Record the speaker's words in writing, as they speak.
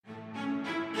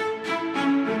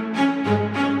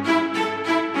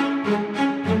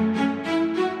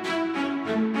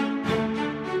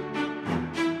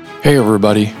Hey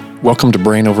everybody, welcome to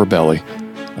Brain Over Belly.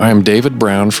 I am David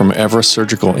Brown from Everest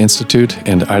Surgical Institute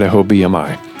and Idaho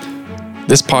BMI.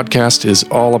 This podcast is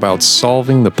all about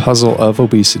solving the puzzle of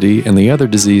obesity and the other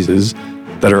diseases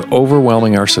that are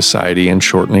overwhelming our society and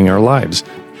shortening our lives.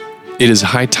 It is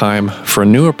high time for a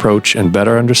new approach and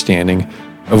better understanding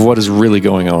of what is really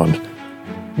going on.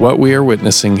 What we are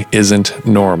witnessing isn't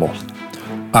normal.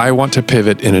 I want to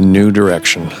pivot in a new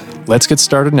direction. Let's get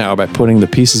started now by putting the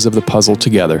pieces of the puzzle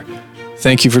together.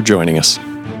 Thank you for joining us.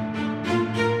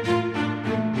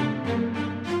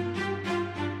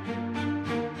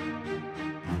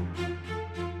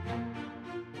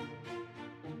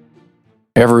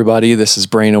 Hey everybody, this is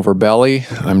Brain Over Belly.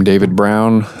 I'm David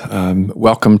Brown.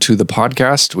 Welcome to the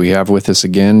podcast. We have with us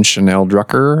again Chanel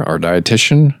Drucker, our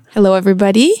dietitian. Hello,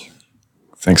 everybody.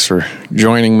 Thanks for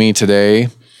joining me today.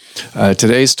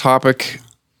 Today's topic,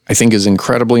 I think, is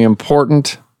incredibly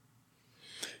important.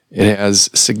 It has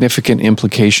significant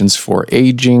implications for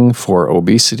aging, for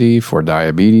obesity, for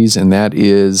diabetes, and that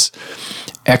is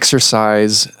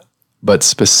exercise, but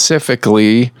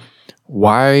specifically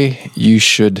why you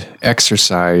should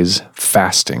exercise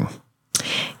fasting.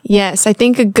 Yes, I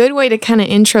think a good way to kind of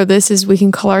intro this is we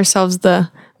can call ourselves the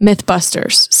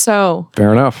Mythbusters. So,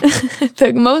 fair enough.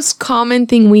 The most common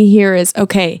thing we hear is,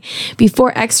 okay,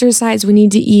 before exercise, we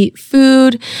need to eat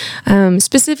food.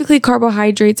 Specifically,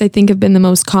 carbohydrates, I think, have been the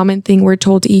most common thing we're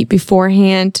told to eat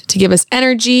beforehand to give us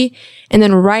energy. And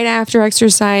then right after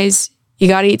exercise, you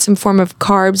got to eat some form of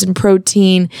carbs and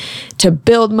protein to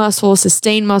build muscle,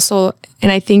 sustain muscle.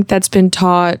 And I think that's been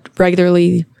taught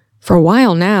regularly for a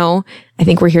while now. I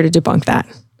think we're here to debunk that.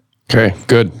 Okay,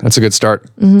 good. That's a good start.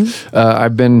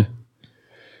 I've been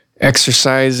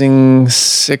exercising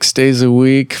 6 days a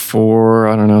week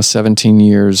for, 17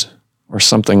 years or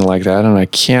something like that. And I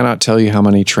cannot tell you how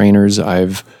many trainers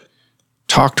I've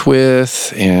talked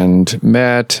with and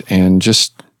met and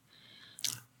just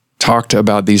talked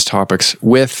about these topics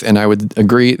with. And I would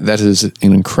agree that is an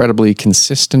incredibly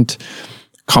consistent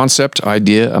concept,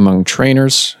 idea among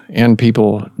trainers and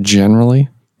people generally.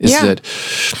 Is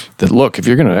that look, if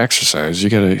you're going to exercise,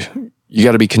 you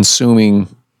got to be consuming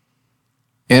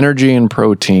energy and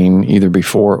protein either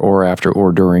before or after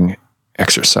or during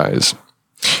exercise.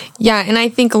 Yeah, and I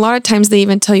think a lot of times they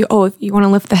even tell you, oh, if you want to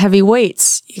lift the heavy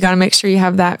weights, you got to make sure you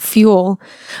have that fuel.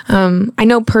 I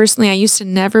know personally, I used to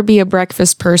never be a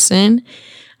breakfast person.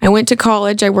 I went to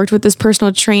college. I worked with this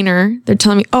personal trainer. They're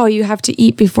telling me, oh, you have to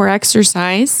eat before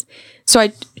exercise. So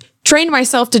I trained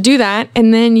myself to do that.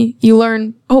 And then you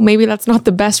learn, oh, maybe that's not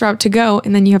the best route to go.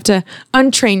 And then you have to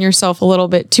untrain yourself a little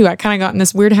bit too. I kind of got in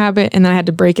this weird habit and then I had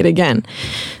to break it again.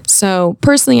 So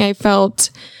personally, I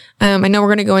felt, I know we're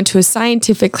going to go into a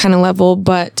scientific kind of level,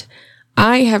 but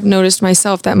I have noticed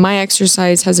myself that my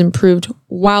exercise has improved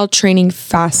while training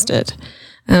fasted.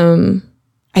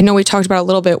 I know we talked about it a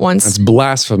little bit once. That's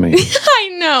blasphemy. I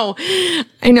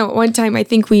know. One time I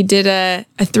think we did a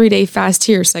 3-day fast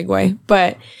here, segue,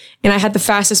 and I had the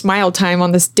fastest mile time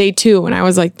on this day 2. And I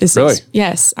was like,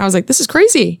 yes. I was like, this is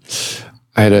crazy.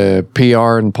 I had a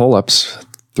PR in pull-ups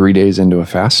 3 days into a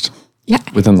fast. Yeah.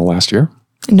 Within the last year.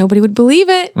 Nobody would believe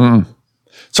it.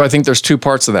 So I think there's 2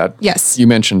 parts of that. Yes. You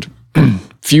mentioned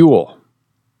fuel.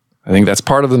 I think that's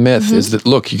part of the myth is that,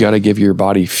 look, you got to give your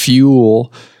body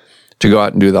fuel to go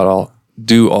out and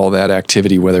do all that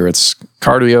activity, whether it's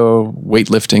cardio,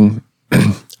 weightlifting.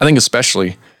 I think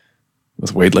especially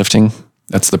with weightlifting,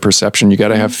 that's the perception. You got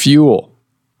to have fuel.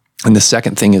 And the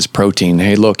second thing is protein.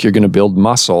 Hey, look, you're going to build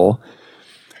muscle.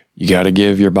 You got to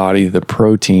give your body the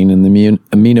protein and the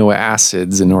amino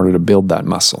acids in order to build that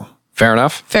muscle. Fair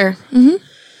enough? Fair.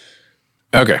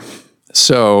 Okay.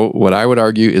 So what I would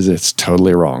argue is it's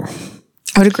totally wrong.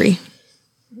 I would agree.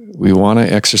 We want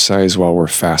to exercise while we're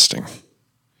fasting.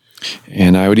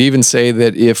 And I would even say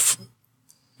that if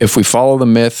we follow the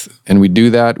myth and we do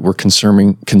that, we're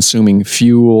consuming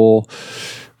fuel,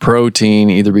 protein,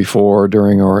 either before,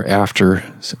 during, or after,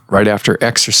 right after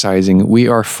exercising, we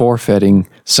are forfeiting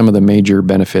some of the major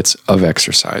benefits of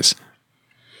exercise.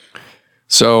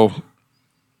 So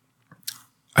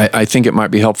I think it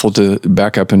might be helpful to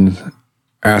back up and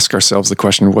ask ourselves the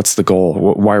question, what's the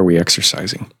goal? Why are we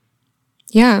exercising?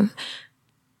 Yeah.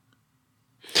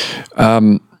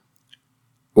 A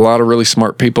lot of really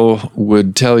smart people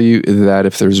would tell you that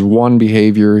if there's one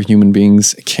behavior human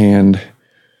beings can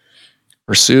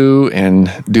pursue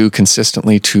and do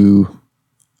consistently to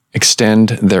extend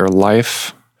their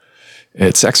life,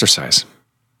 it's exercise.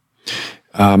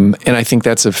 And I think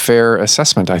that's a fair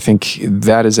assessment. I think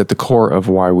that is at the core of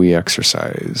why we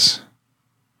exercise,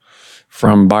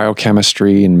 from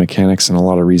biochemistry and mechanics and a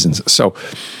lot of reasons. So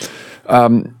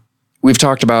we've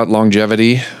talked about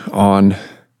longevity on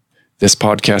this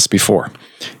podcast before,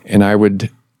 and I would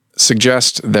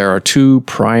suggest there are two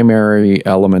primary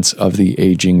elements of the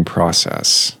aging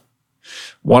process.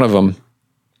 One of them,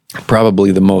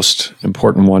 probably the most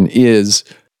important one, is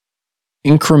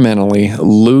incrementally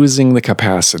losing the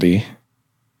capacity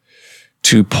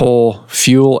to pull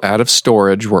fuel out of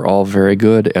storage. We're all very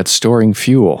good at storing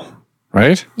fuel,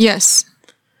 right? Yes.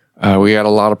 We got a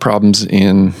lot of problems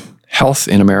in health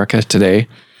in America today.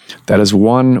 That is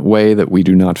one way that we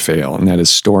do not fail, and that is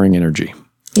storing energy.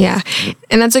 Yeah.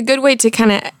 And that's a good way to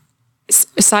kind of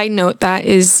side note that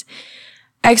is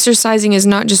exercising is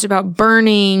not just about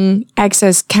burning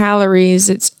excess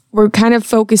calories. We're kind of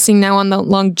focusing now on the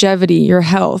longevity, your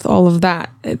health, all of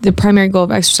that. The primary goal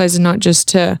of exercise is not just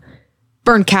to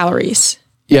burn calories.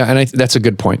 Yeah, and that's a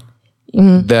good point.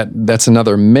 Mm-hmm. That's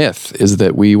another myth, is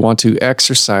that we want to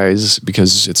exercise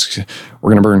because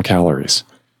we're going to burn calories.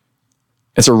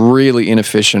 It's a really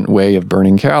inefficient way of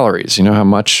burning calories. You know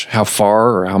how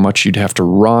far or how much you'd have to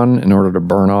run in order to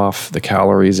burn off the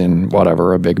calories in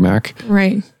whatever, a Big Mac?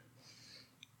 Right.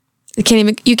 You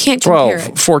can't compare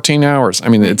 12, 14 hours. I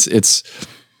mean, it's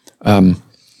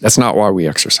that's not why we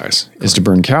exercise, is to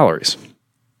burn calories.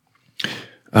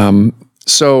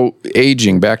 So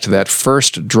aging, back to that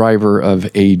first driver of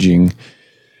aging,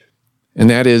 and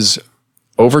that is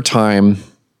over time,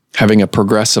 having a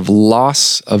progressive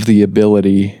loss of the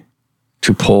ability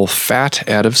to pull fat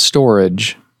out of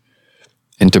storage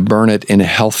and to burn it in a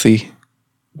healthy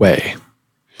way.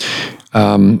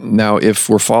 Now, if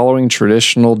we're following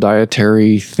traditional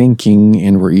dietary thinking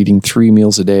and we're eating 3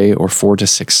 meals a day or 4 to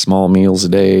 6 small meals a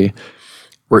day,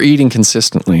 we're eating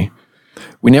consistently.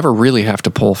 We never really have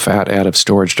to pull fat out of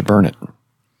storage to burn it.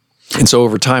 And so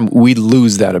over time, we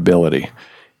lose that ability.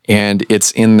 And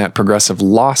it's in that progressive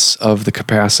loss of the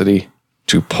capacity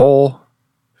to pull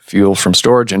fuel from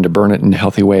storage and to burn it in a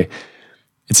healthy way.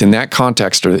 It's in that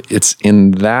context, or it's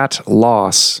in that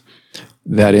loss,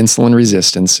 that insulin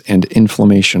resistance and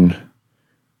inflammation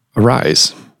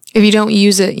arise. If you don't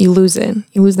use it, you lose it.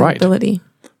 You lose that ability.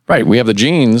 Right. We have the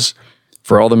genes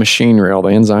for all the machinery, all the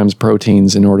enzymes,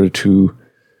 proteins, in order to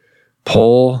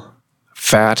pull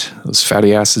fat, those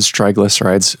fatty acids,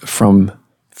 triglycerides, from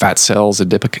fat cells,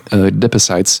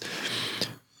 adipocytes.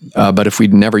 But if we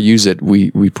never use it,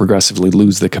 we progressively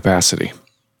lose the capacity.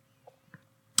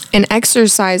 And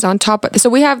exercise on top of, so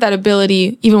we have that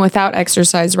ability even without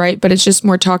exercise, right? But it's just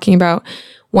more talking about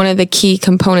one of the key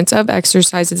components of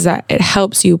exercise is that it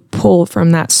helps you pull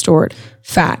from that stored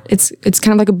fat. It's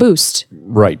kind of like a boost.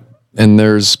 Right. And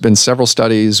there's been several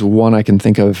studies, one I can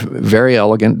think of, very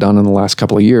elegant, done in the last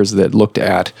couple of years, that looked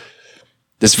at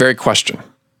this very question.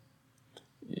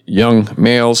 Young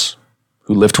males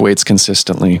who lift weights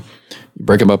consistently, you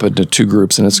break them up into 2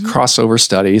 groups, and it's a crossover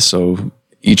study, so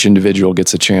each individual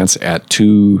gets a chance at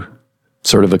 2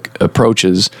 sort of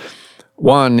approaches.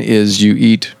 One is you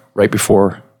eat right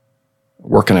before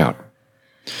working out,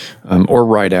 or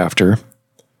right after,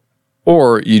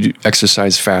 or you do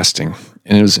exercise fasting.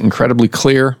 And it was incredibly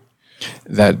clear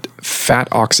that fat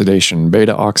oxidation,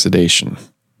 beta oxidation,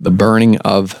 the burning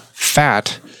of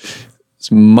fat,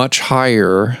 is much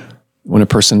higher when a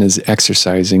person is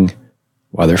exercising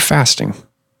while they're fasting.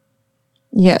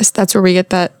 Yes, that's where we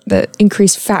get that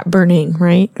increased fat burning,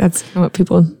 right? That's what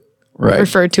people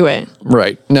refer to it.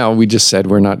 Right. Now, we just said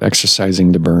we're not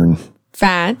exercising to burn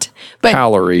fat, but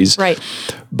calories. Right.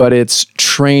 But it's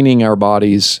training our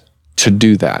bodies to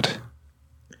do that.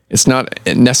 It's not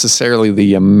necessarily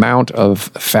the amount of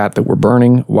fat that we're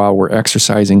burning while we're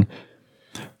exercising,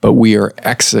 but we are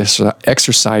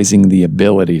exercising the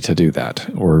ability to do that,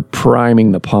 or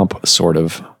priming the pump sort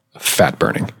of fat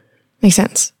burning. Makes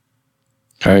sense.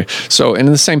 Okay. So, and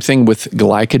the same thing with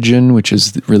glycogen, which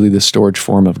is really the storage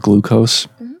form of glucose.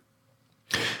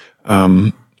 Mm-hmm.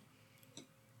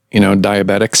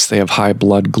 Diabetics, they have high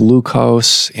blood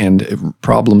glucose and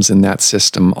problems in that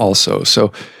system also.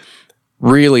 So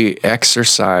really,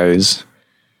 exercise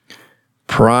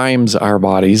primes our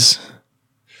bodies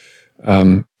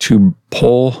to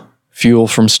pull fuel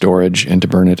from storage and to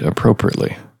burn it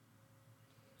appropriately.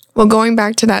 Well, going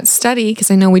back to that study,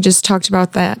 because I know we just talked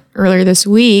about that earlier this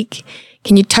week,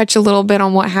 can you touch a little bit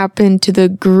on what happened to the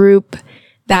group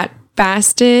that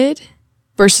fasted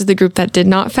versus the group that did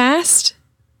not fast?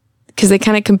 Because they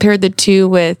kind of compared the two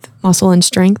with muscle and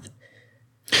strength.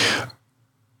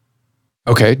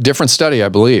 Okay, different study, I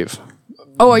believe.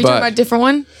 Oh, are you talking about a different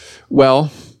one?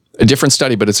 Well, a different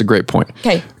study, but it's a great point.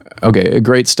 Okay. Okay, a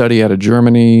great study out of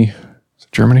Germany. Is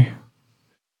it Germany?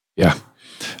 Yeah.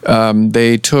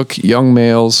 They took young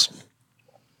males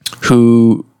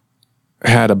who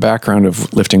had a background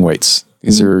of lifting weights.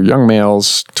 These are young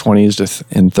males, 20s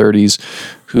and 30s,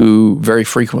 who very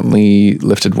frequently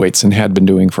lifted weights and had been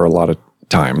doing for a lot of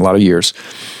time, a lot of years.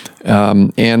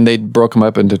 And they broke them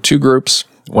up into two groups.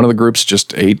 One of the groups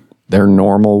just ate their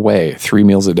normal way, 3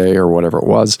 meals a day or whatever it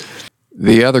was.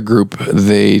 The other group,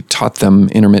 they taught them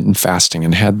intermittent fasting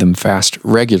and had them fast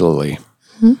regularly,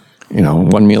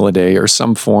 1 meal a day or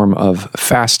some form of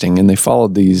fasting. And they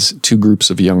followed these two groups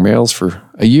of young males for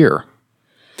a year.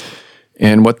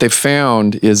 And what they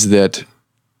found is that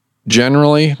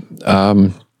generally,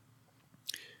 the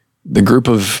group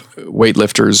of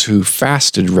weightlifters who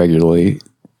fasted regularly,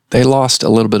 they lost a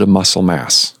little bit of muscle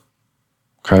mass,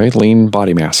 okay? Lean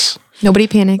body mass. Nobody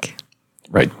panic.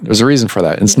 Right. There's a reason for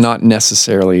that. It's not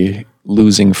necessarily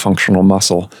losing functional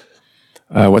muscle.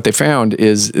 What they found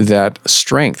is that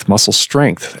muscle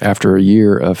strength, after a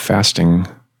year of fasting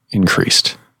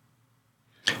increased.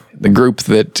 The group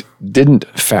that didn't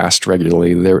fast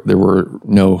regularly, there were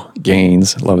no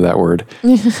gains. Love that word.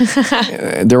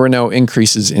 There were no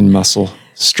increases in muscle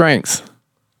strength.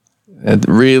 It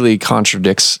really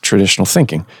contradicts traditional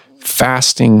thinking.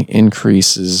 Fasting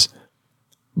increases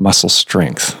muscle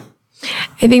strength.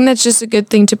 I think that's just a good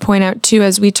thing to point out too,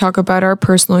 as we talk about our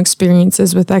personal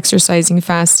experiences with exercising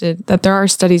fasted, that there are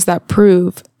studies that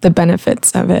prove the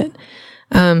benefits of it.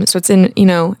 So it's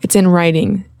in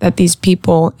writing that these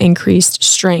people increased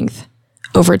strength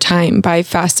over time by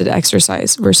fasted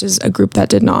exercise versus a group that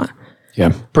did not.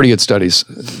 Yeah, pretty good studies,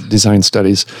 design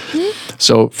studies.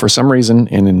 So for some reason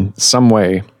and in some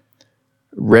way,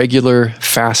 regular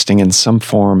fasting in some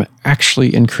form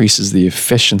actually increases the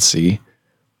efficiency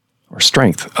or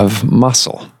strength of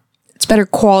muscle. It's better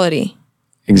quality.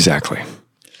 Exactly.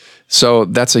 So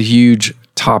that's a huge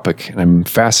topic, and I'm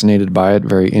fascinated by it,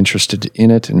 very interested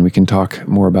in it, and we can talk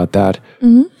more about that.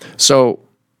 So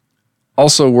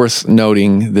also worth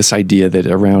noting this idea that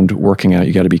around working out,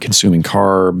 you got to be consuming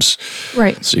carbs.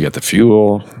 Right. So you got the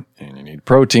fuel and you need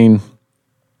protein.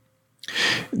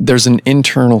 There's an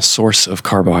internal source of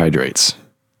carbohydrates,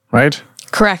 right?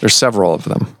 Correct. There's several of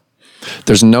them.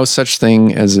 There's no such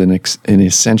thing as an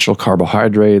essential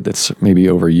carbohydrate. That's maybe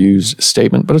overused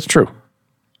statement, but it's true.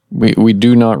 We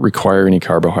do not require any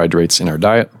carbohydrates in our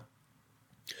diet.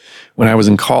 When I was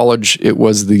in college, it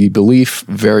was the belief,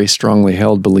 very strongly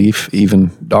held belief,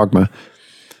 even dogma,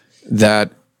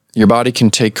 that your body can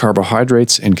take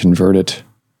carbohydrates and convert it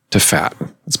to fat.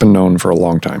 It's been known for a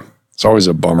long time. It's always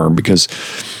a bummer because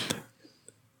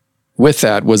with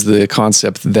that was the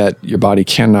concept that your body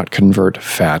cannot convert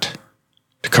fat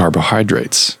to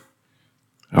carbohydrates.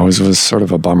 Always was sort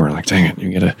of a bummer. Like, dang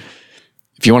it,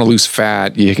 if you want to lose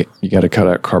fat, you got to cut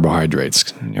out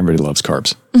carbohydrates. Everybody loves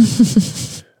carbs.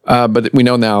 But we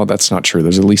know now that's not true.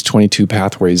 There's at least 22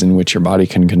 pathways in which your body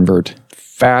can convert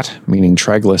fat, meaning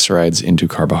triglycerides, into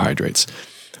carbohydrates.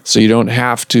 So you don't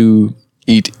have to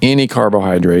eat any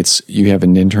carbohydrates. You have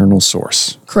an internal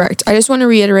source. Correct. I just want to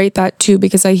reiterate that too,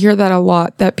 because I hear that a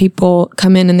lot, that people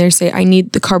come in and they say, I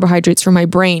need the carbohydrates for my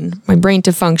brain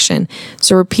to function.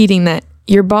 So repeating that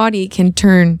your body can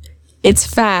turn its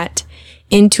fat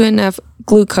into enough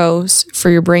glucose for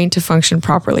your brain to function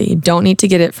properly. You don't need to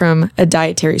get it from a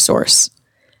dietary source.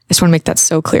 I just want to make that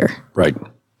so clear. Right.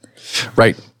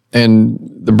 And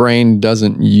the brain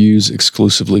doesn't use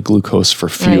exclusively glucose for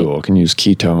fuel. It can use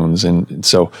ketones and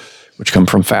so, which come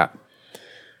from fat.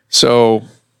 So,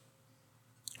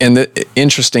 and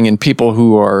interesting in people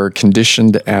who are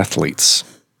conditioned athletes,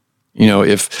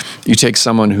 if you take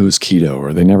someone who's keto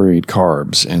or they never eat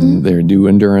carbs and they do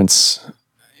endurance,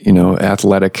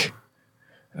 athletic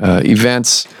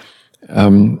events.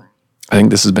 I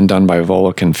think this has been done by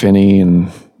Volek and Finney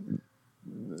and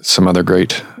some other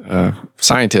great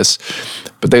scientists,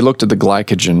 but they looked at the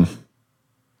glycogen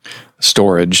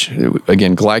storage.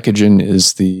 Again, glycogen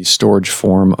is the storage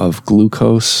form of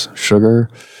glucose,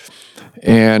 sugar.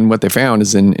 And what they found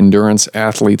is in endurance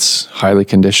athletes, highly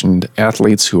conditioned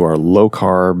athletes who are low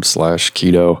carb /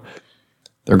 keto,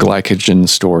 their glycogen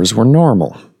stores were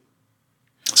normal.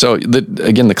 So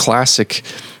the classic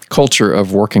culture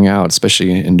of working out,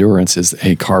 especially in endurance, is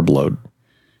a carb load.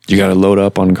 You got to load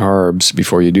up on carbs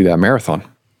before you do that marathon.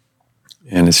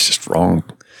 And it's just wrong.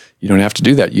 You don't have to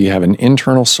do that. You have an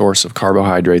internal source of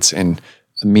carbohydrates and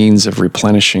a means of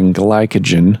replenishing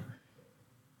glycogen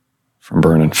from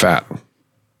burning fat.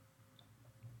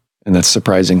 And that's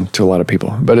surprising to a lot of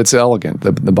people, but it's elegant.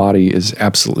 The body is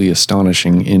absolutely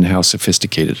astonishing in how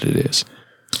sophisticated it is.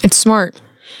 It's smart.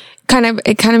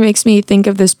 It kind of makes me think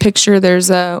of this picture. There's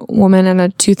a woman in a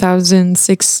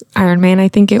 2006 Ironman, I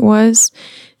think it was.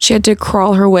 She had to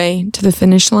crawl her way to the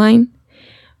finish line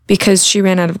because she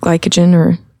ran out of glycogen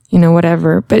or,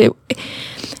 whatever. But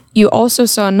you also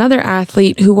saw another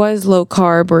athlete who was low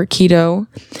carb or keto,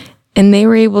 and they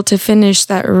were able to finish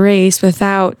that race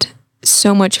without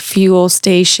so much fuel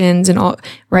stations and all,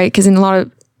 right? Because in a lot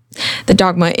of the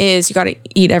dogma is you got to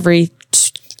eat every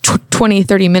 20,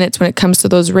 30 minutes when it comes to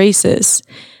those races.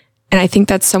 And I think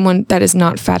that's someone that is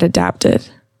not fat adapted.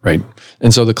 Right.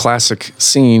 And so the classic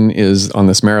scene is on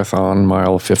this marathon,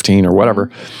 mile 15 or whatever,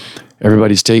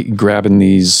 everybody's grabbing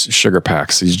these sugar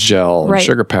packs, these gel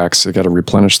sugar packs. They got to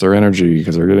replenish their energy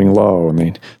because they're getting low.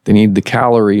 And they need the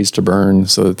calories to burn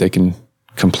so that they can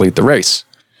complete the race.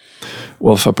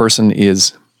 Well, if a person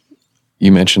is,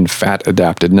 you mentioned fat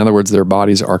adapted. In other words, their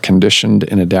bodies are conditioned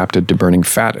and adapted to burning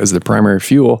fat as the primary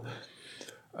fuel.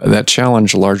 That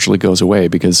challenge largely goes away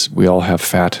because we all have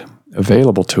fat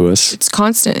available to us. It's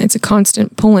constant. It's a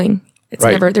constant pulling. It's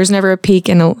there's never a peak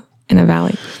in a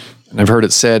valley. And I've heard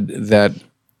it said that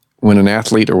when an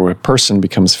athlete or a person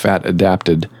becomes fat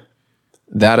adapted,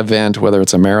 that event, whether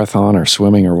it's a marathon or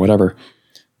swimming or whatever,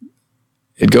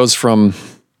 it goes from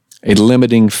a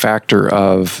limiting factor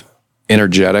of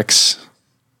energetics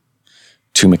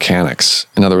to mechanics.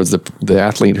 In other words, the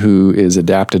athlete who is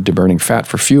adapted to burning fat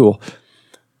for fuel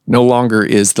no longer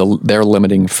is their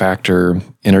limiting factor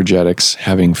energetics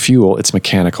having fuel. It's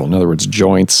mechanical. In other words,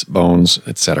 joints, bones,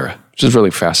 etc., which is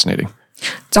really fascinating.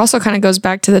 It also kind of goes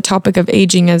back to the topic of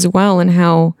aging as well, and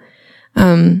how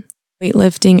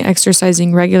weightlifting,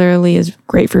 exercising regularly is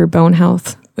great for your bone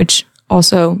health, which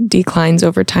also declines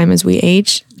over time as we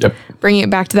age. Yep. Bringing it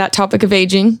back to that topic of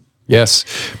aging. Yes.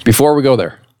 Before we go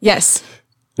there. Yes.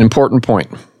 An important point.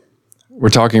 We're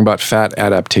talking about fat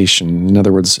adaptation. In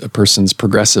other words, a person's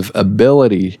progressive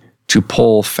ability to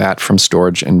pull fat from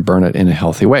storage and burn it in a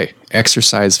healthy way.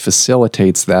 Exercise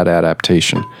facilitates that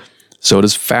adaptation. So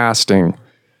does fasting.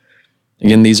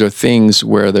 Again, these are things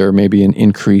where there may be an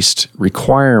increased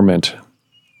requirement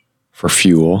for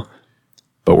fuel,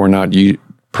 but we're not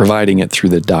providing it through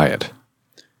the diet.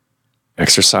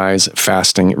 Exercise,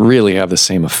 fasting really have the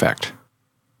same effect.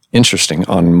 Interesting,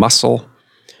 on muscle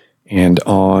and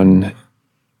on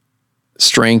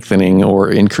strengthening or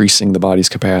increasing the body's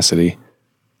capacity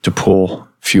to pull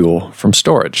fuel from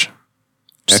storage.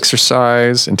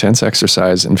 Exercise, intense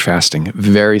exercise, and fasting,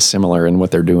 very similar in what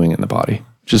they're doing in the body.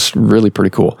 Just really pretty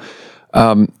cool.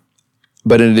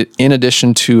 But in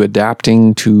addition to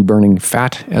adapting to burning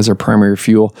fat as our primary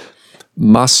fuel,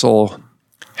 muscle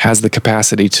has the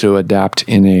capacity to adapt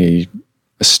in a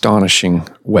astonishing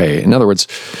way. In other words,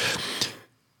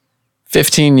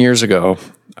 15 years ago,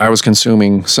 I was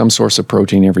consuming some source of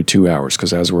protein every 2 hours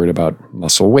because I was worried about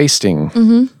muscle wasting.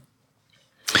 Mm-hmm.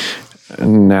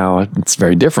 And now it's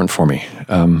very different for me.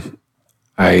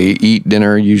 I eat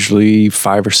dinner usually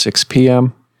 5 or 6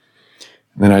 p.m.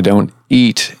 And then I don't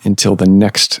eat until the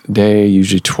next day,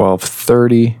 usually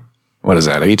 12:30. What is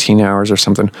that, 18 hours or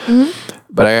something? Mm-hmm.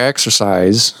 But I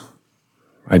exercise.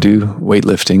 I do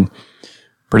weightlifting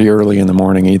pretty early in the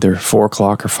morning, either 4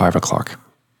 o'clock or 5 o'clock.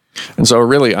 And so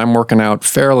really, I'm working out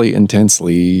fairly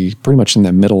intensely, pretty much in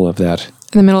the middle of that.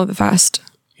 In the middle of the fast.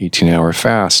 18-hour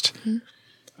fast. Mm-hmm.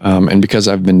 And because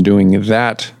I've been doing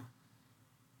that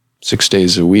 6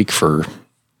 days a week for,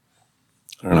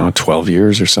 12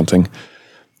 years or something,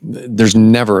 there's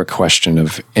never a question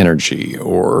of energy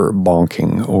or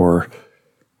bonking or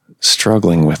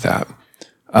struggling with that.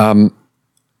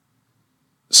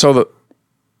 So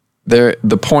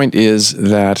the point is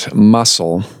that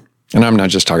muscle, and I'm not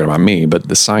just talking about me, but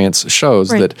the science shows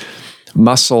that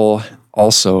muscle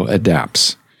also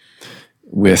adapts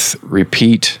with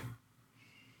repeat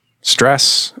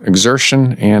stress,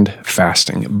 exertion, and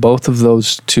fasting. Both of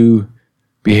those two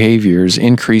behaviors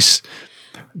increase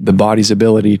the body's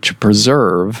ability to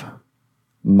preserve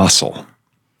muscle,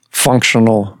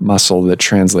 functional muscle that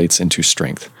translates into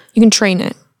strength. You can train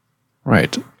it.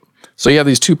 Right. So you have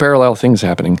these two parallel things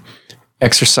happening.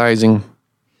 Exercising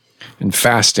and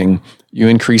fasting, you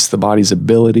increase the body's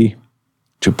ability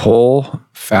to pull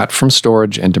fat from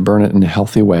storage and to burn it in a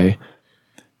healthy way,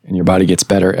 and your body gets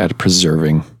better at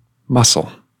preserving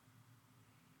muscle.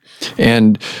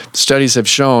 And studies have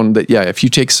shown that, if you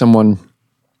take someone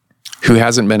who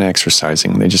hasn't been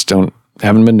exercising, they just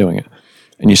haven't been doing it,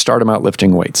 and you start them out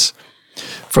lifting weights,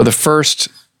 for the first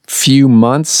few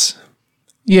months,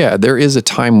 there is a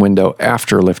time window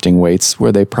after lifting weights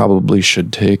where they probably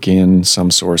should take in some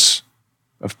source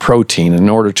of protein in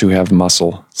order to have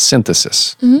muscle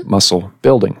synthesis, muscle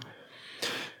building.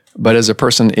 But as a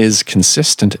person is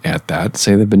consistent at that,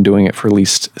 say they've been doing it for at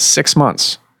least 6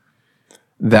 months,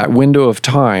 that window of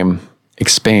time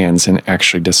expands and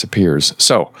actually disappears.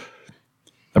 So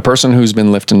a person who's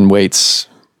been lifting weights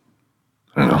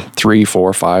I don't know, 3,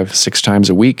 4, 5, 6 times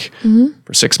a week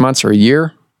for 6 months or a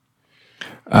year.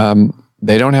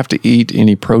 They don't have to eat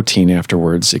any protein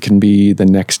afterwards. It can be the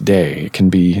next day. It can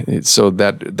be, so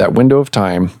that window of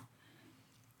time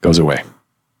goes away.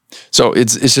 So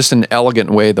it's just an elegant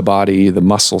way the body, the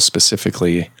muscle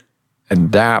specifically,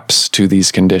 adapts to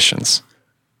these conditions.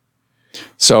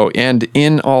 So, and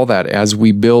in all that, as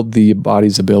we build the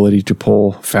body's ability to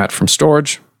pull fat from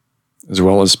storage, as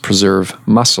well as preserve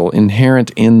muscle,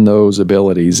 inherent in those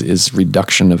abilities is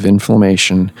reduction of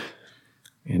inflammation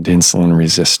and insulin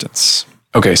resistance.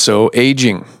 Okay, so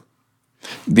aging.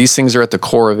 These things are at the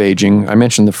core of aging. I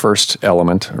mentioned the first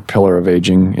element or pillar of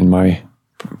aging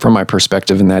from my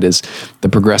perspective, and that is the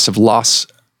progressive loss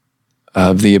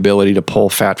of the ability to pull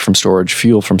fat from storage,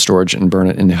 fuel from storage, and burn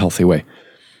it in a healthy way.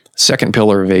 Second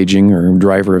pillar of aging or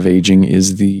driver of aging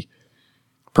is the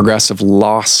progressive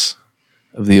loss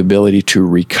of the ability to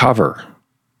recover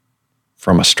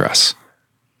from a stress.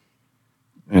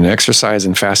 And exercise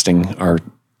and fasting are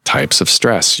types of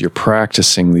stress. You're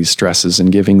practicing these stresses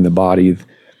and giving the body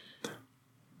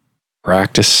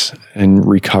practice and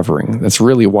recovering. That's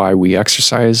really why we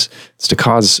exercise. It's to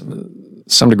cause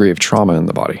some degree of trauma in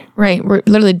the body. Right. We're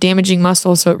literally damaging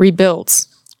muscle so it rebuilds.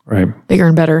 Right. Bigger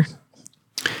and better.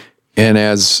 And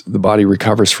as the body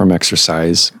recovers from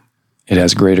exercise, it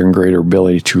has greater and greater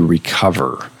ability to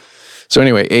recover. So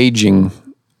anyway, aging,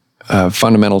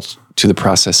 fundamental to the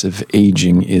process of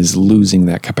aging is losing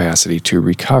that capacity to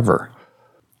recover.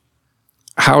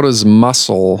 How does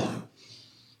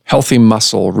healthy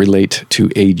muscle relate to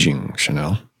aging,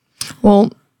 Chanel?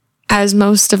 Well, as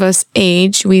most of us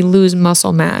age, we lose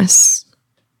muscle mass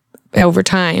over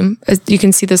time. You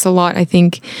can see this a lot. I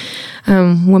think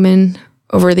women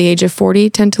over the age of 40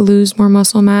 tend to lose more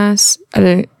muscle mass at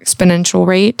an exponential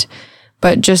rate,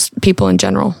 but just people in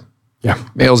general. Yeah,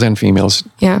 males and females.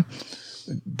 Yeah.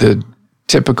 The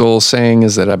typical saying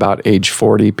is that about age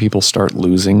 40, people start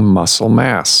losing muscle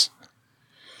mass.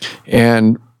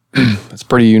 And it's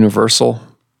pretty universal,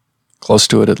 close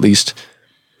to it at least.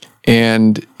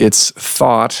 And it's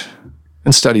thought,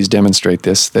 and studies demonstrate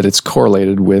this, that it's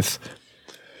correlated with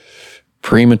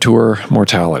premature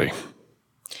mortality.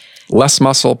 Less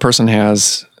muscle a person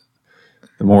has,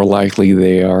 the more likely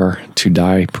they are to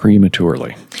die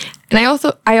prematurely. And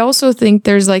I also think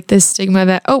there's like this stigma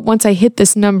that, once I hit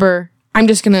this number,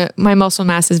 my muscle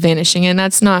mass is vanishing. And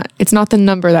it's not the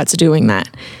number that's doing that.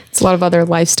 It's a lot of other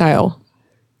lifestyle.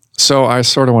 So I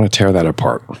sort of want to tear that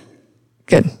apart.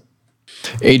 Good.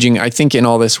 Aging, I think in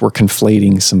all this, we're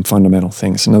conflating some fundamental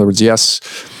things. In other words, yes,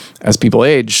 as people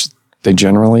age, they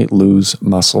generally lose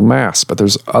muscle mass, but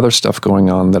there's other stuff going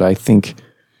on that I think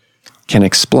can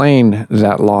explain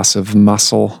that loss of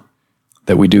muscle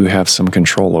that we do have some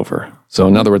control over. So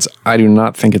in other words, I do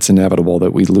not think it's inevitable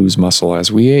that we lose muscle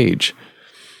as we age.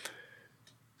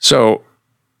 So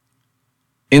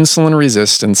insulin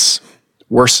resistance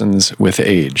worsens with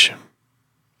age.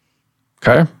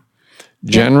 Okay?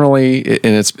 Generally,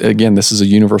 and it's, again, this is a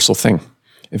universal thing.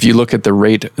 If you look at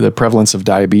the prevalence of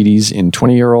diabetes in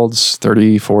 20-year-olds,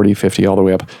 30, 40, 50, all the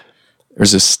way up,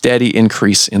 there's a steady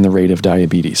increase in the rate of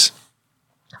diabetes.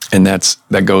 And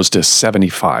that goes to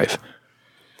 75.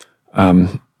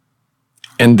 And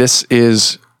this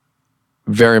is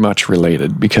very much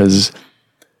related because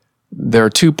there are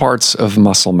two parts of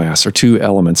muscle mass, or two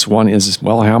elements. One is,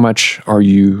 how much are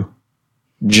you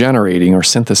generating or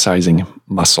synthesizing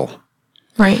muscle?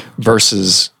 Right.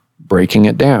 Versus breaking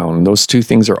it down. Those two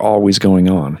things are always going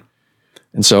on.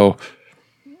 And so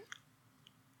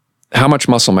how much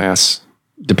muscle mass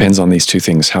depends on these two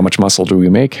things. How much muscle do we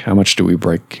make? How much do we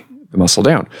break the muscle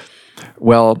down?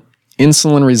 Well,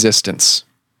 insulin resistance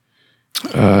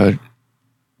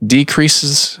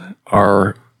decreases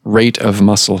our rate of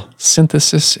muscle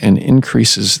synthesis and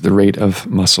increases the rate of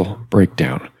muscle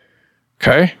breakdown.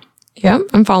 Okay? Yep,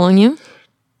 I'm following you.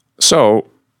 So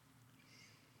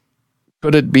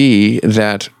could it be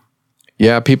that,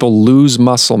 people lose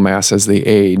muscle mass as they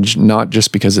age, not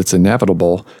just because it's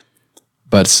inevitable,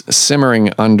 but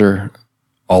simmering under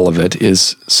all of it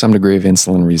is some degree of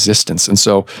insulin resistance. And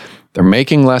so they're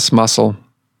making less muscle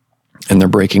and they're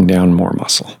breaking down more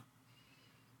muscle.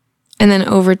 And then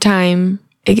over time,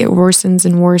 it worsens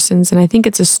and worsens. And I think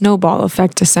it's a snowball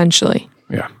effect, essentially.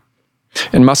 Yeah.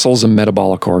 And muscle is a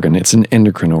metabolic organ. It's an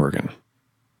endocrine organ.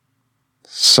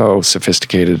 So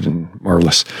sophisticated and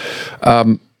marvelous.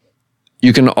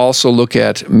 You can also look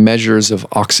at measures of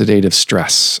oxidative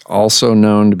stress, also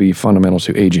known to be fundamental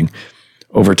to aging.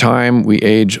 Over time, we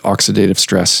age, oxidative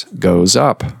stress goes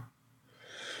up.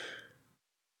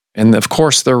 And of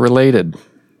course, they're related.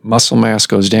 Muscle mass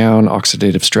goes down,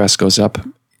 oxidative stress goes up.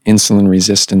 insulin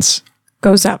resistance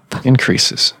Goes up.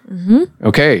 increases.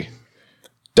 Okay.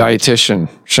 Dietitian,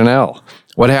 Chanel,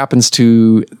 what happens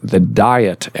to the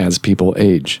diet as people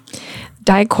age?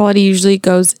 Diet quality usually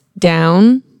goes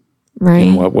down, right?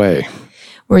 In what way?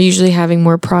 We're usually having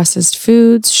more processed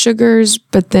foods, sugars,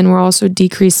 but then we're also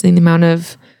decreasing the amount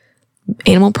of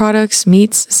animal products,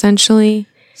 meats, essentially.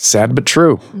 Sad but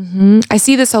true. I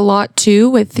see this a lot too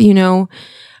with,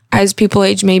 as people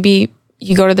age, maybe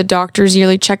you go to the doctor's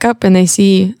yearly checkup and they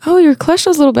see, oh, your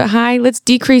cholesterol's a little bit high. Let's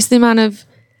decrease the amount of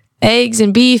eggs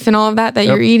and beef and all of that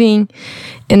you're eating.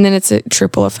 And then it's a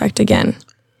triple effect again.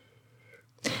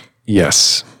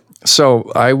 Yes.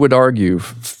 So I would argue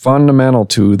fundamental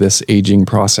to this aging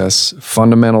process,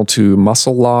 fundamental to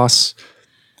muscle loss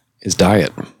is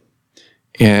diet.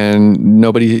 And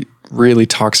nobody really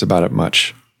talks about it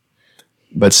much.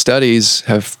 But studies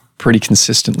have pretty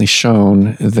consistently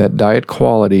shown that diet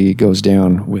quality goes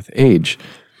down with age.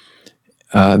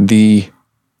 The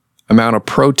amount of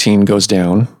protein goes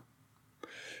down,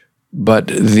 but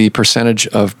the percentage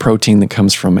of protein that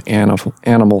comes from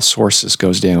animal sources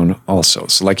goes down also.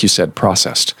 So like you said,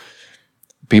 processed.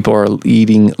 People are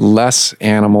eating less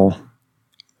animal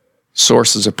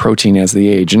sources of protein as they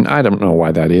age. And I don't know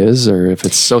why that is, or if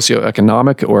it's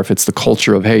socioeconomic, or if it's the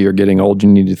culture of, hey, you're getting old, you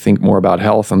need to think more about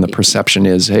health. And the perception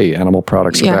is, hey, animal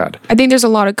products are bad. I think there's a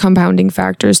lot of compounding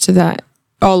factors to that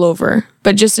all over.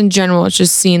 But just in general, it's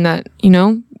just seeing that,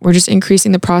 we're just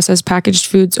increasing the processed packaged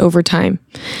foods over time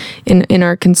in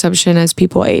our consumption as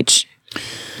people age.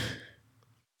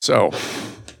 So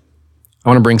I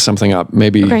want to bring something up,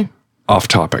 maybe off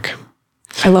topic.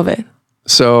 I love it.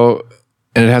 So,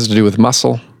 and it has to do with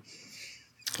muscle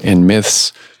and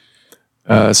myths.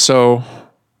 So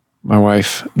my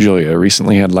wife, Julia,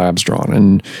 recently had labs drawn,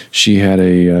 and she had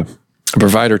a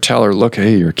provider tell her, look,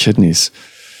 hey, your kidneys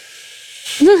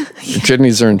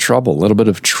are in trouble, a little bit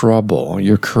of trouble.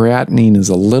 Your creatinine is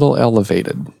a little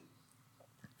elevated.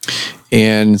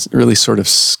 And really sort of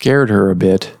scared her a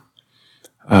bit.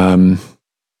 The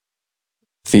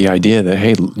idea that,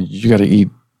 hey, you got to eat,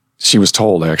 she was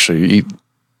told actually, eat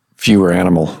fewer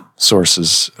animal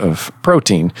sources of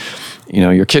protein.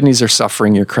 Your kidneys are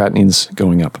suffering, your creatinine's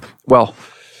going up. Well,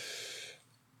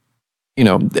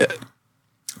 the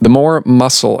more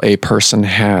muscle a person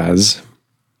has,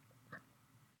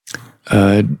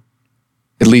 at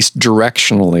least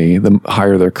directionally, the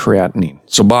higher their creatinine.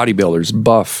 So bodybuilders,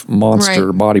 buff,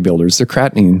 monster bodybuilders, their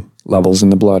creatinine levels in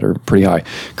the blood are pretty high.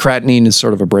 Creatinine is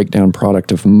sort of a breakdown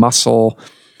product of muscle.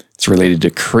 It's related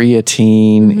to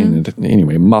creatine. And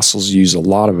anyway, muscles use a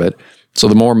lot of it. So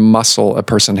the more muscle a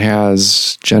person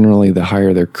has, generally the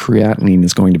higher their creatinine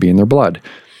is going to be in their blood.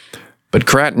 But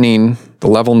creatinine, the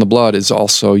level in the blood, is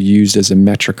also used as a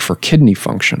metric for kidney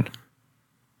function.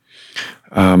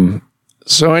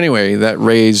 So anyway, that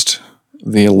raised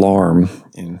the alarm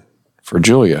for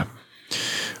Julia.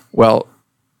 Well,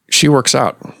 she works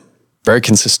out very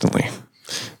consistently.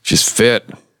 She's fit.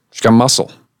 She's got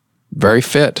muscle. Very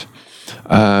fit.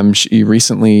 She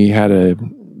recently had a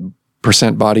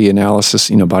percent body analysis,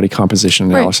 body composition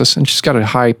analysis, and she's got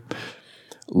a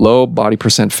low body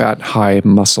percent fat, high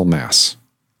muscle mass.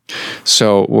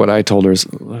 So what I told her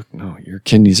is, look, no, your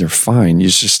kidneys are fine.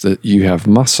 It's just that you have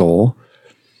muscle.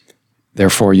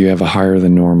 Therefore, you have a higher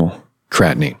than normal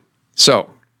creatinine. So,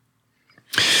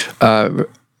 there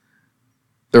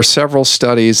are several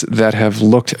studies that have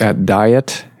looked at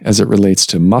diet as it relates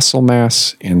to muscle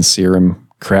mass and serum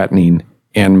creatinine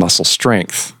and muscle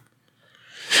strength.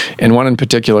 And one in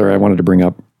particular I wanted to bring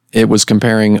up, it was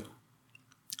comparing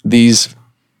these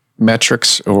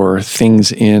metrics or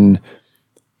things in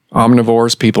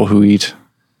omnivores, people who eat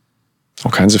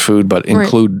all kinds of food, but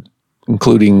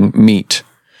including meat,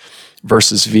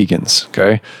 versus vegans,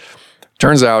 okay?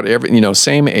 Turns out,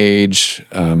 same age,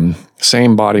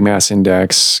 same body mass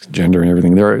index, gender and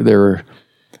everything, they're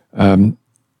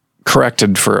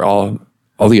corrected for all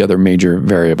the other major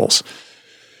variables.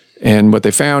 And what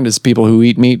they found is people who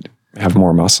eat meat have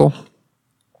more muscle.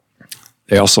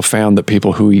 They also found that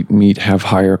people who eat meat have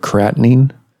higher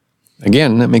creatinine.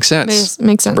 Again, that makes sense.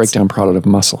 Makes sense. Breakdown product of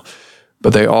muscle.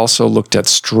 But they also looked at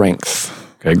strength,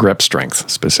 okay, grip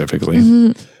strength specifically.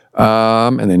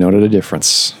 And they noted a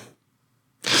difference.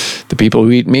 The people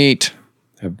who eat meat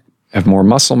have more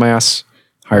muscle mass,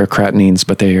 higher creatinines,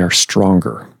 but they are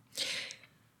stronger.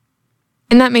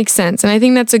 And that makes sense. And I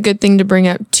think that's a good thing to bring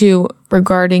up too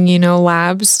regarding,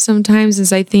 labs sometimes,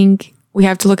 is I think we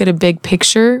have to look at a big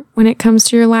picture when it comes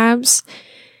to your labs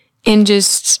and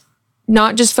just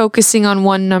not just focusing on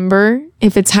one number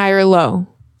if it's high or low.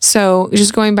 So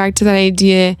just going back to that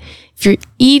idea, if you're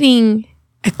eating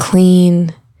a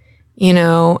clean,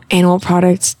 animal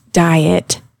products,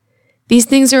 diet. These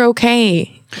things are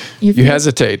okay. You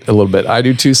hesitate a little bit. I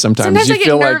do too sometimes. Sometimes you I get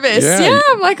feel nervous. Like, yeah,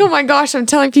 I'm like, oh my gosh, I'm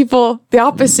telling people the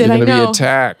opposite. You're I going to know. be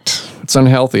attacked. It's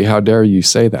unhealthy. How dare you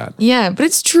say that? Yeah, but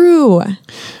it's true.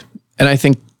 And I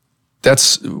think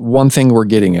that's one thing we're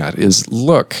getting at is,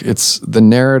 look, it's the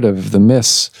narrative, the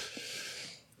myths.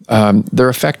 They're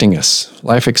affecting us.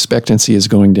 Life expectancy is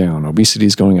going down. Obesity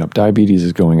is going up. Diabetes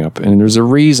is going up. And there's a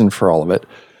reason for all of it.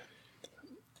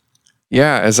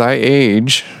 Yeah, as I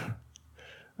age,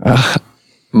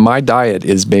 my diet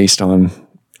is based on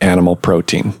animal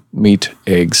protein, meat,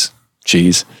 eggs,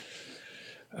 cheese.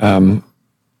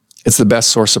 It's the best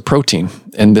source of protein.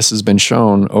 And this has been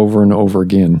shown over and over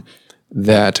again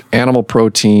that animal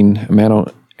protein,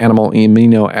 animal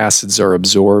amino acids are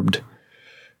absorbed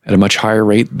at a much higher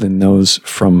rate than those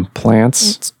from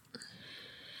plants.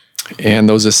 And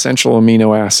those essential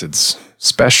amino acids,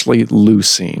 especially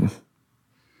leucine.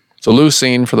 So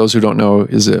leucine, for those who don't know,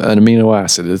 is an amino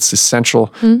acid. It's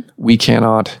essential. We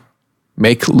cannot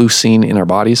make leucine in our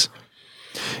bodies.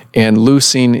 And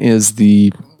leucine is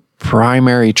the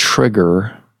primary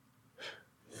trigger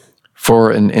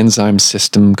for an enzyme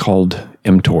system called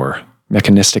mTOR,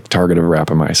 mechanistic target of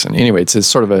rapamycin. Anyway, it's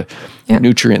sort of a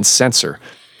nutrient sensor.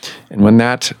 And when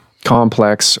that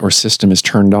complex or system is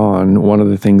turned on, one of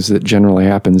the things that generally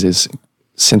happens is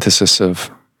synthesis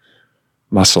of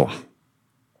muscle.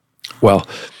 Well,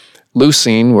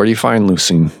 leucine, where do you find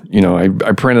leucine?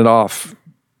 I printed off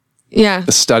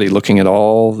a study looking at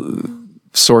all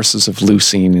sources of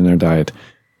leucine in our diet.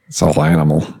 It's all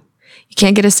animal. You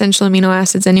can't get essential amino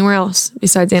acids anywhere else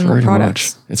besides animal Pretty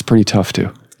products. much. It's pretty tough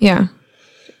too. Yeah.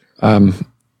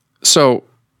 So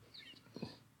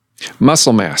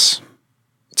muscle mass,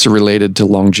 it's related to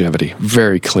longevity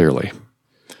very clearly.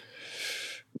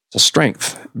 So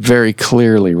strength, very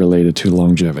clearly related to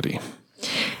longevity.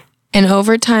 And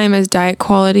over time, as diet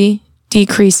quality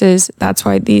decreases, that's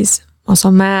why these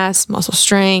muscle mass, muscle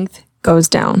strength goes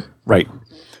down. Right.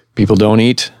 People don't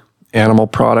eat animal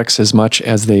products as much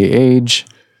as they age.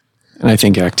 And I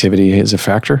think activity is a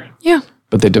factor. Yeah.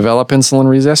 But they develop insulin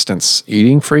resistance,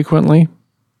 eating frequently,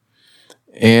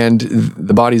 and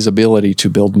the body's ability to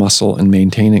build muscle and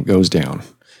maintain it goes down.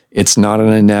 It's not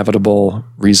an inevitable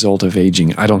result of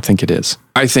aging. I don't think it is.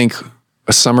 I think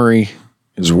a summary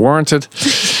is warranted.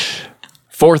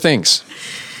 4 things.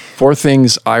 4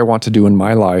 things I want to do in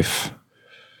my life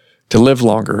to live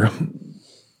longer,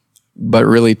 but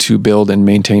really to build and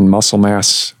maintain muscle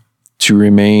mass, to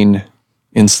remain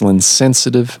insulin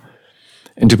sensitive,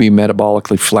 and to be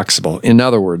metabolically flexible. In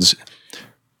other words,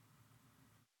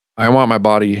 I want my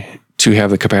body to have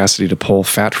the capacity to pull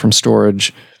fat from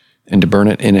storage and to burn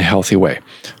it in a healthy way.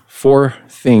 4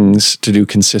 things to do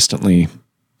consistently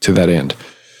to that end.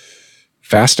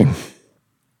 Fasting.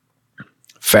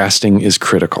 Fasting is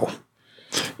critical.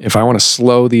 If I want to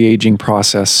slow the aging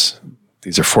process,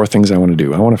 these are 4 things I want to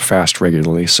do. I want to fast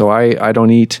regularly. So I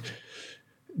don't eat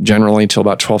generally until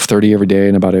about 12:30 every day,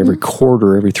 and about every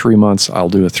quarter, every 3 months, I'll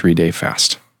do a 3-day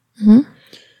fast.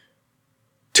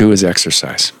 2 is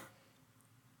exercise.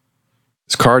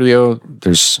 There's cardio,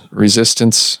 there's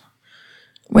resistance.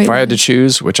 If I had to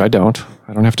choose, which I don't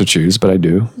have to choose, but I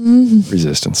do,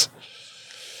 resistance.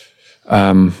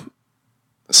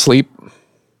 Sleep.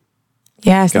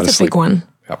 Yes, that's a big one.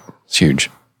 Yep, it's huge.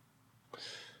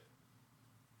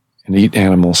 And eat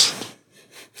animals.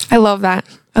 I love that.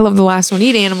 I love the last one.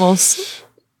 Eat animals.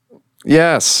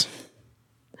 Yes.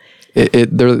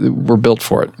 We're built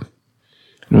for it.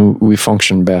 We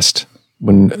function best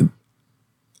when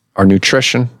our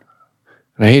nutrition,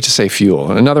 and I hate to say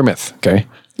fuel, another myth, okay?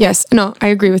 Yes. No, I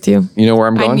agree with you. You know where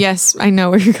I'm going? Yes, I know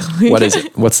where you're going. What is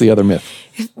it? What's the other myth?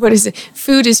 What is it?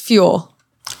 Food is fuel.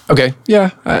 Okay.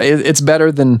 Yeah. It's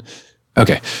better than,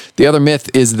 okay. The other myth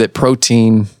is that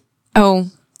protein.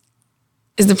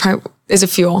 Is a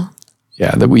fuel.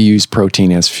 Yeah. That we use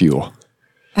protein as fuel.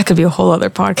 That could be a whole other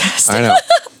podcast. I know.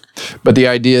 But the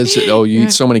idea is that, you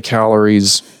eat so many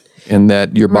calories and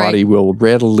that your body will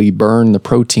readily burn the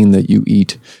protein that you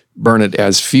eat, burn it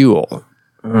as fuel.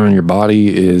 And your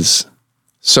body is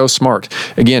so smart.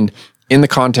 Again, in the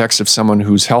context of someone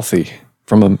who's healthy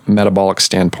from a metabolic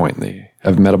standpoint, they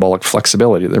have metabolic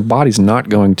flexibility. Their body's not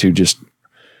going to just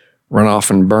run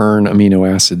off and burn amino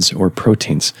acids or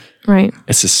proteins. Right.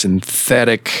 It's a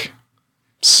synthetic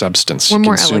substance. We're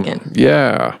more elegant.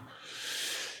 Yeah.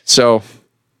 So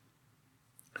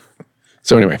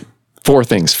anyway, 4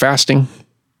 things: fasting,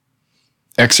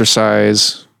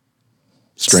 exercise,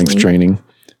 strength training,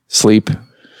 sleep,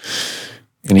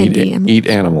 and eat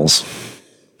animals.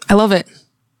 I love it.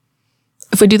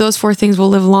 If we do those 4 things, we'll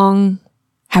live long,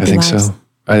 happy lives.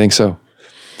 I think so.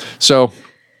 So,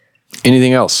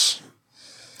 anything else?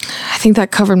 I think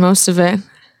that covered most of it.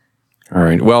 All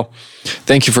right. Well,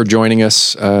 thank you for joining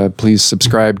us. Please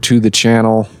subscribe to the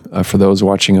channel. For those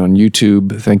watching on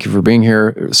YouTube, thank you for being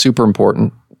here. Super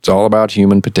important. It's all about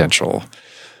human potential.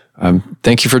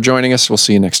 Thank you for joining us. We'll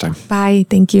see you next time. Bye.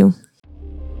 Thank you.